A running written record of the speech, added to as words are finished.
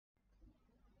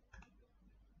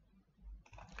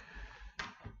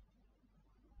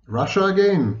Russia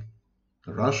again.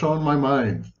 Russia on my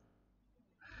mind.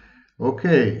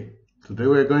 Okay, today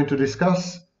we're going to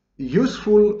discuss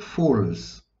useful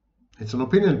fools. It's an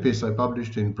opinion piece I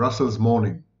published in Brussels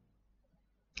Morning.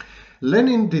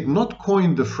 Lenin did not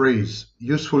coin the phrase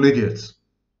useful idiots,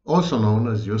 also known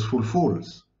as useful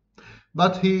fools,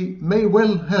 but he may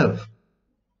well have.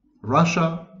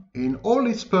 Russia, in all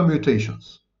its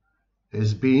permutations,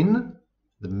 has been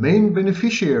the main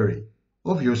beneficiary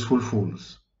of useful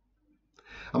fools.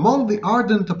 Among the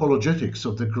ardent apologetics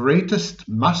of the greatest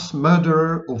mass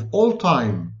murderer of all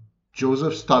time,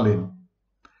 Joseph Stalin,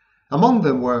 among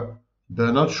them were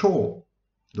Bernard Shaw,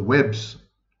 the Webbs,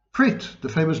 Pritt, the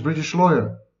famous British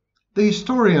lawyer, the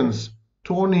historians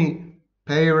Tawney,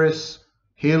 Peres,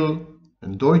 Hill,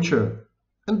 and Deutscher,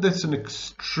 and that's an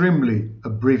extremely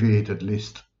abbreviated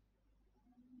list.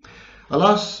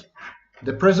 Alas,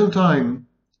 the present time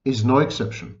is no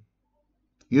exception.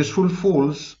 Useful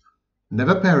fools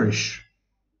never perish,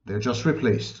 they're just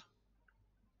replaced.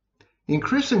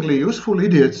 Increasingly useful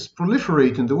idiots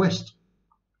proliferate in the West.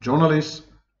 Journalists,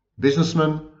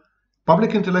 businessmen,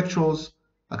 public intellectuals,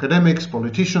 academics,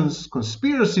 politicians,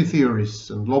 conspiracy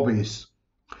theorists, and lobbyists,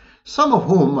 some of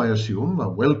whom, I assume,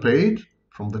 are well paid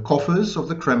from the coffers of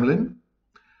the Kremlin.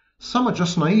 Some are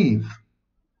just naive,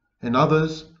 and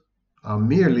others are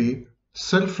merely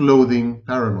self-loathing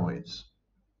paranoids.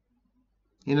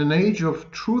 In an age of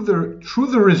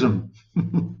trutherism,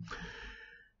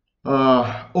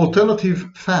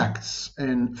 alternative facts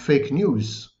and fake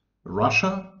news,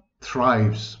 Russia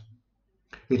thrives.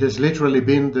 It has literally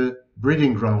been the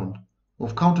breeding ground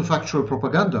of counterfactual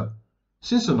propaganda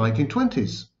since the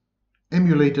 1920s,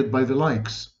 emulated by the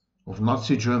likes of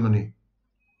Nazi Germany.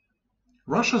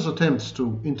 Russia's attempts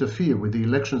to interfere with the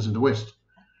elections in the West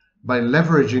by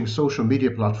leveraging social media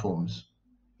platforms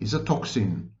is a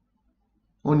toxin.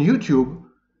 On YouTube,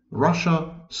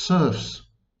 Russia surfs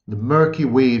the murky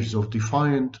waves of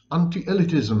defiant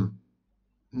anti-elitism,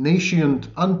 nascent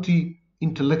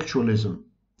anti-intellectualism,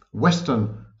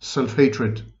 Western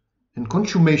self-hatred, and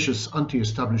contumacious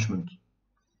anti-establishment.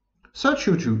 Search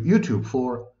YouTube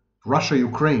for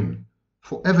Russia-Ukraine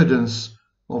for evidence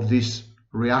of these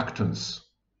reactance.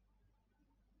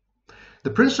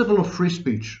 The principle of free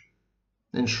speech,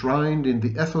 enshrined in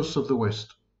the ethos of the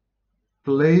West,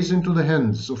 plays into the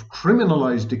hands of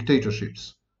criminalized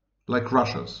dictatorships like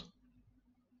Russia's.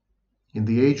 In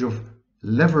the age of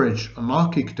leverage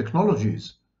anarchic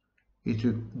technologies,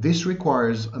 this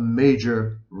requires a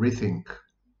major rethink,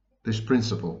 this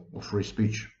principle of free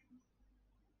speech.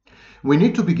 We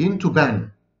need to begin to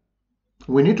ban,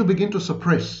 we need to begin to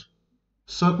suppress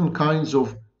certain kinds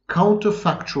of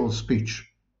counterfactual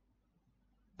speech.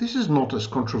 This is not as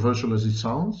controversial as it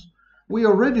sounds. We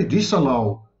already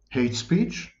disallow hate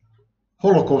speech,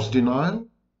 Holocaust denial,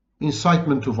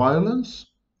 incitement to violence,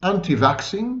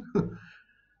 anti-vaxxing.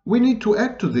 We need to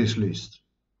add to this list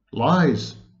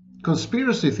lies,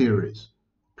 conspiracy theories,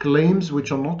 claims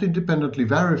which are not independently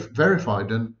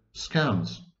verified, and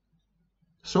scams.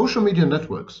 Social media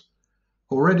networks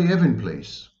already have in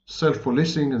place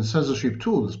self-policing and censorship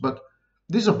tools, but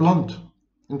these are blunt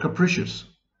and capricious.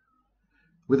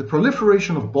 With the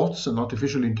proliferation of bots and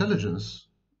artificial intelligence,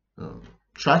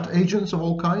 chat agents of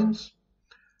all kinds,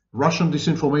 Russian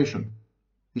disinformation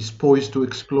is poised to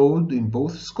explode in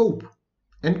both scope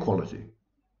and quality.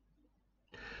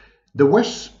 The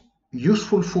West's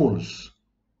useful fools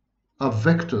are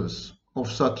vectors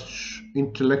of such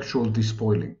intellectual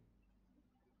despoiling.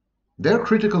 Their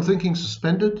critical thinking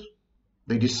suspended,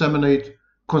 they disseminate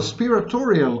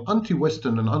conspiratorial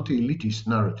anti-Western and anti-elitist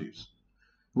narratives,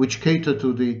 which cater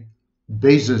to the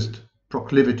basest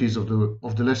proclivities of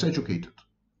the less educated,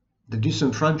 the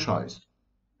disenfranchised,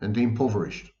 and the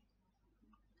impoverished.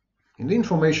 In the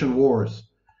information wars,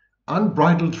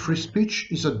 unbridled free speech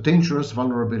is a dangerous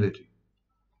vulnerability.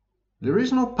 There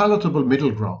is no palatable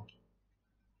middle ground.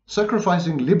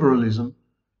 Sacrificing liberalism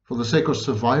for the sake of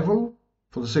survival,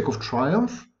 for the sake of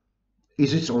triumph,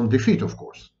 is its own defeat, of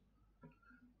course.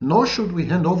 Nor should we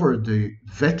hand over the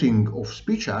vetting of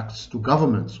speech acts to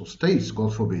governments or states,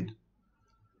 God forbid.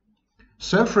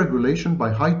 Self-regulation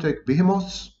by high-tech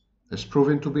behemoths has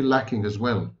proven to be lacking as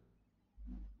well.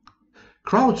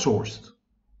 Crowdsourced,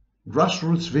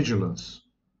 grassroots vigilance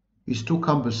is too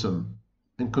cumbersome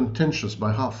and contentious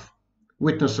by half.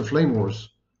 Witness the flame wars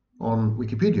on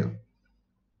Wikipedia.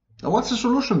 Now, what's the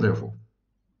solution, therefore?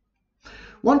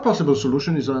 One possible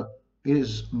solution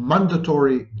is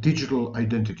mandatory digital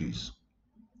identities,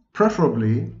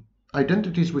 preferably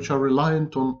identities which are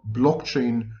reliant on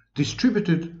blockchain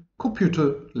distributed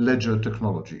computer ledger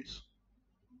technologies.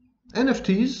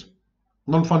 NFTs,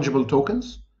 non-fungible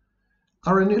tokens,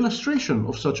 are an illustration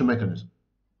of such a mechanism.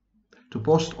 To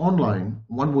post online,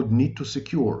 one would need to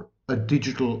secure a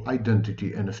digital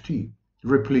identity NFT,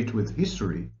 replete with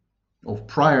history of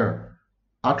prior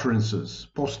utterances,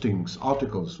 postings,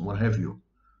 articles, what have you.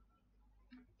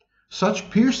 Such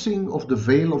piercing of the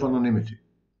veil of anonymity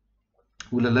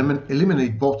will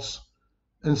eliminate bots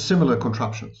and similar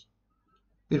contraptions.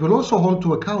 It will also hold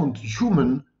to account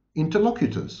human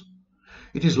interlocutors.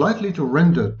 It is likely to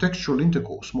render textual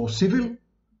intercourse more civil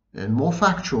and more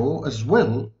factual, as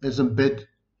well as embed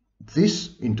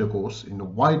this intercourse in a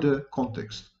wider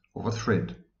context of a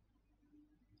thread.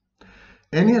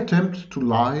 Any attempt to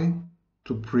lie,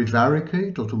 to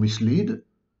prevaricate, or to mislead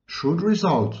should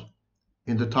result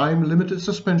in the time-limited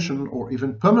suspension or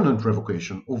even permanent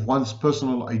revocation of one's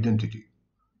personal identity.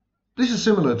 This is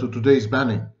similar to today's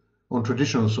banning on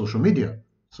traditional social media,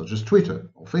 such as Twitter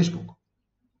or Facebook.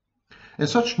 And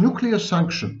such nuclear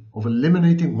sanction of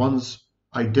eliminating one's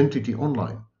identity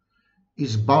online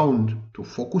is bound to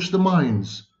focus the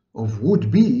minds of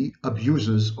would-be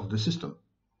abusers of the system.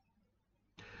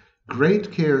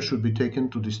 Great care should be taken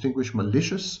to distinguish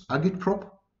malicious agitprop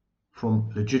from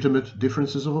legitimate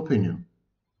differences of opinion.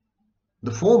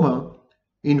 The former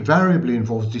invariably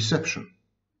involves deception,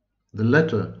 the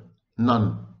latter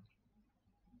none.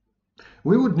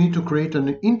 We would need to create an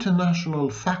international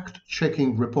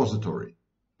fact-checking repository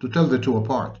to tell the two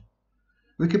apart.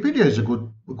 Wikipedia is a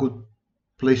good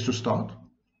place to start,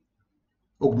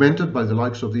 augmented by the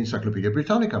likes of the Encyclopedia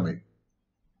Britannica maybe.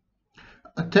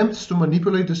 Attempts to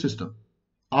manipulate the system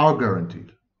are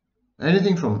guaranteed,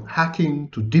 anything from hacking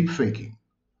to deepfaking.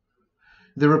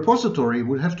 The repository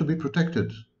would have to be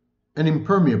protected and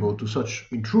impermeable to such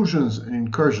intrusions and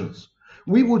incursions.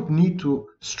 We would need to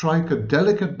strike a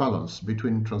delicate balance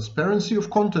between transparency of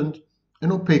content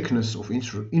and opaqueness of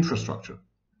infrastructure.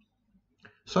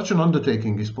 Such an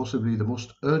undertaking is possibly the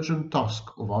most urgent task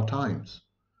of our times.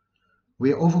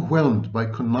 We are overwhelmed by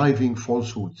conniving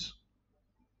falsehoods.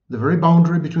 The very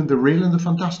boundary between the real and the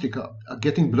fantastic are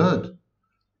getting blurred.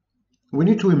 We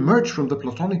need to emerge from the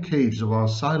Platonic caves of our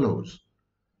silos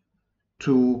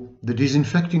to the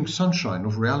disinfecting sunshine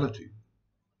of reality.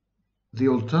 The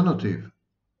alternative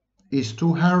is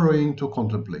too harrowing to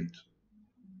contemplate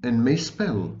and may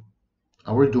spell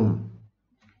our doom.